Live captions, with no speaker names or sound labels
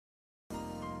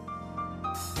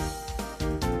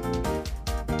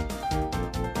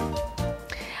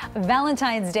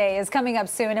Valentine's Day is coming up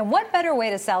soon, and what better way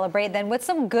to celebrate than with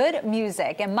some good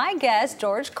music? And my guest,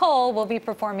 George Cole, will be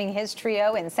performing his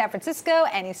trio in San Francisco,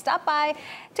 and he stopped by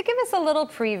to give us a little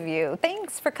preview.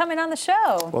 Thanks for coming on the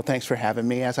show. Well, thanks for having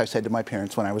me. As I said to my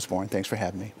parents when I was born, thanks for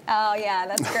having me. Oh, yeah,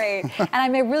 that's great. And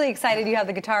I'm really excited you have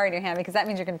the guitar in your hand because that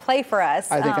means you can play for us.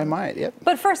 I think I might, yep.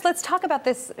 But first, let's talk about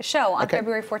this show on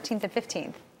February 14th and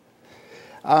 15th.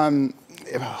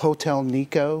 Hotel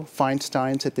Nikko,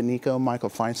 Feinstein's at the Nikko. Michael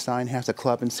Feinstein has a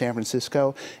club in San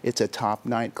Francisco. It's a top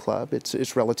night club.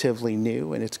 It's relatively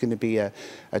new, and it's going to be a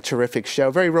terrific show.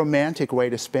 Very romantic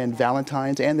way to spend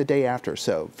Valentine's and the day after.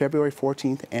 So February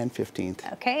 14th and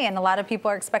 15th. Okay, and a lot of people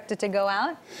are expected to go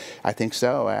out? I think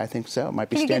so. I think so.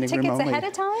 Might be standing room only. Can you get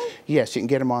tickets ahead of time? Yes, you can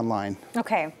get them online.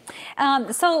 Okay.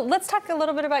 So let's talk a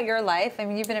little bit about your life. I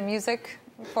mean, you've been in music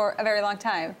for a very long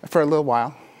time. For a little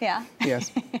while. Yeah.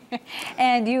 Yes.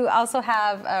 And you also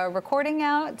have a recording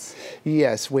out?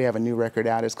 Yes, we have a new record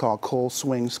out. It's called Cole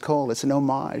Swings Cole. It's an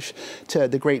homage to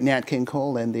the great Nat King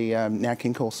Cole and the Nat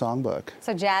King Cole songbook.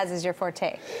 So jazz is your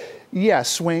forte? Yeah,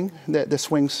 swing, the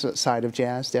swing side of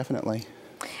jazz, definitely.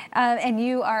 And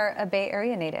you are a Bay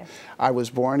Area native. I was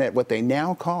born at what they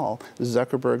now call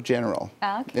Zuckerberg General.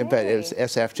 Okay. But it was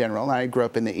SF General. I grew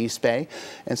up in the East Bay,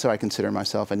 and so I consider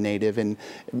myself a native. And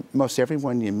most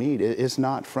everyone you meet is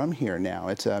not from here now.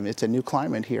 It's a new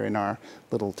climate here in our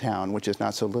little town, which is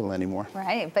not so little anymore.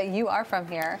 Right, but you are from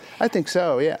here. I think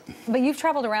so, yeah. But you've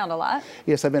traveled around a lot.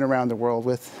 Yes, I've been around the world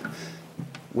with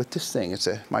this thing. It's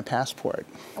my passport.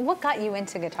 What got you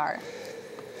into guitar?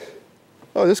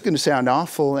 Oh, this is going to sound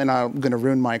awful, and I'm going to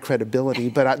ruin my credibility,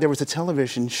 but there was a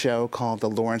television show called The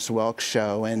Lawrence Welk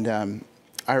Show, and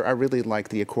I really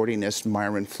liked the accordionist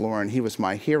Myron Florin. He was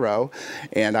my hero,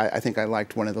 and I think I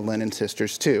liked one of the Lennon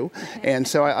sisters, too. And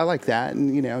so I like that,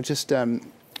 and, you know, just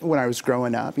when I was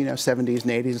growing up, you know, 70s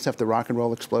and 80s and stuff, the rock and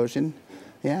roll explosion.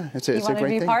 Yeah, it's a great thing. You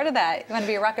want to be part of that? You want to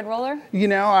be a rock and roller? You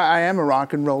know, I am a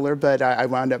rock and roller, but I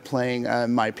wound up playing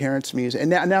my parents' music. And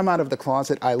now I'm out of the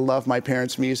closet. I love my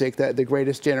parents' music. The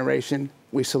greatest generation,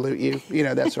 we salute you. You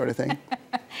know, that sort of thing.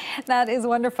 That is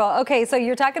wonderful. Okay, so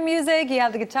you're talking music. You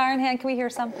have the guitar in hand. Can we hear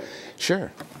some?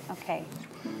 Sure. Okay.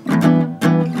 You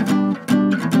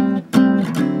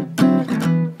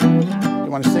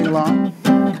want to sing along?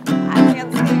 I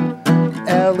can't sing.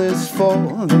 L is for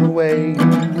the way you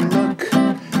look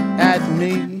at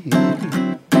me.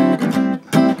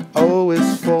 O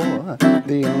is for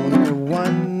the only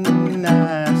one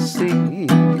I see.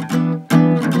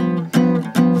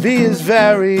 V is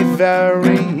very,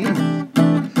 very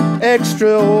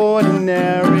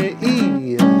extraordinary.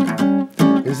 E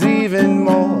is even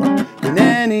more than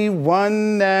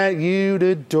anyone that you'd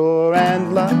adore,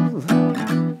 and love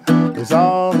is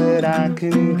all that I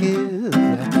can give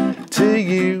to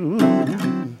you.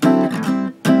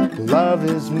 Love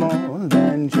is more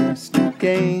than just a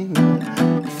game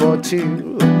for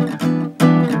two.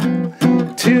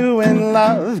 Two in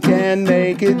love can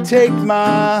make it. Take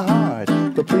my heart,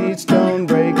 but please don't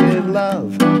break it.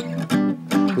 Love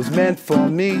was meant for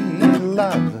me.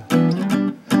 Love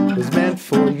was meant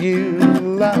for you.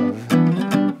 Love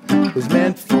was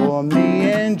meant for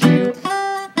me and you.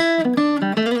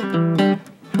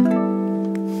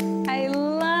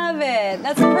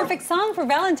 That's a perfect song for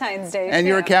Valentine's Day, And too.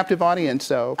 you're a captive audience,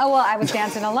 so. Oh, well, I was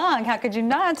dancing along. How could you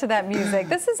not to that music?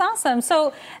 This is awesome.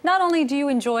 So not only do you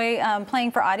enjoy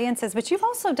playing for audiences, but you've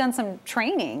also done some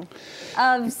training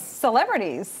of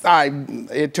celebrities.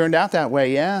 It turned out that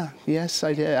way, yeah. Yes,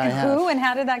 I did. I have. Who and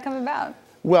how did that come about?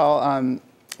 Well,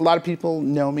 a lot of people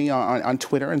know me on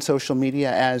Twitter and social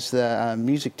media as the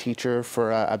music teacher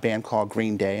for a band called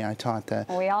Green Day. I taught the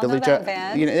we all know that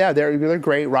band. You know, yeah, they're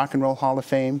great. Rock and Roll Hall of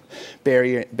Fame,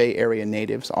 Bay Area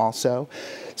natives also.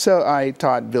 So I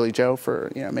taught Billy Joe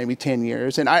for maybe 10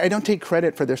 years, and I don't take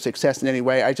credit for their success in any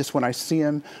way. I just, when I see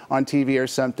them on TV or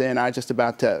something, I just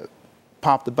about to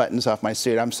pop the buttons off my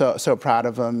suit. I'm so proud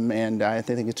of them, and I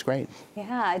think it's great.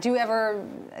 Yeah. Do you ever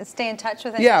stay in touch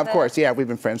with them? Yeah, of course. Yeah, we've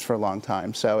been friends for a long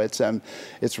time, so it's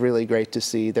really great to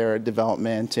see their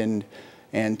development. And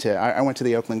I went to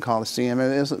the Oakland Coliseum,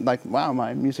 and it was like, wow,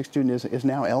 my music student is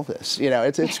now Elvis. You know,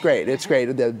 it's great. It's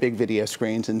great, the big video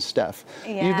screens and stuff.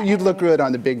 Yeah, you'd look good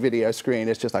on the big video screen.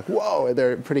 It's just like, whoa,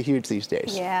 they're pretty huge these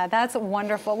days. Yeah, that's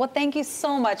wonderful. Well, thank you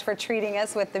so much for treating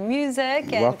us with the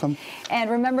music. You're welcome. And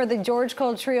remember, the George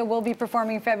Cole Trio will be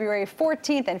performing February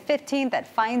 14th and 15th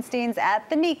at Feinstein's at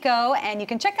the Nikko. And you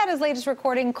can check out his latest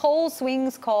recording, Cole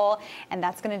Swings Cole. And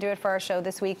that's going to do it for our show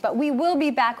this week. But we will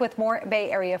be back with more Bay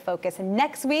Area focus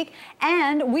next week,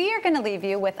 and we are going to leave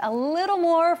you with a little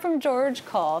more from George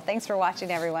Cole. Thanks for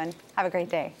watching, everyone. Have a great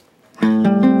day.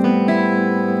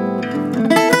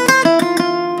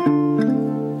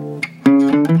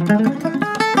 Bye.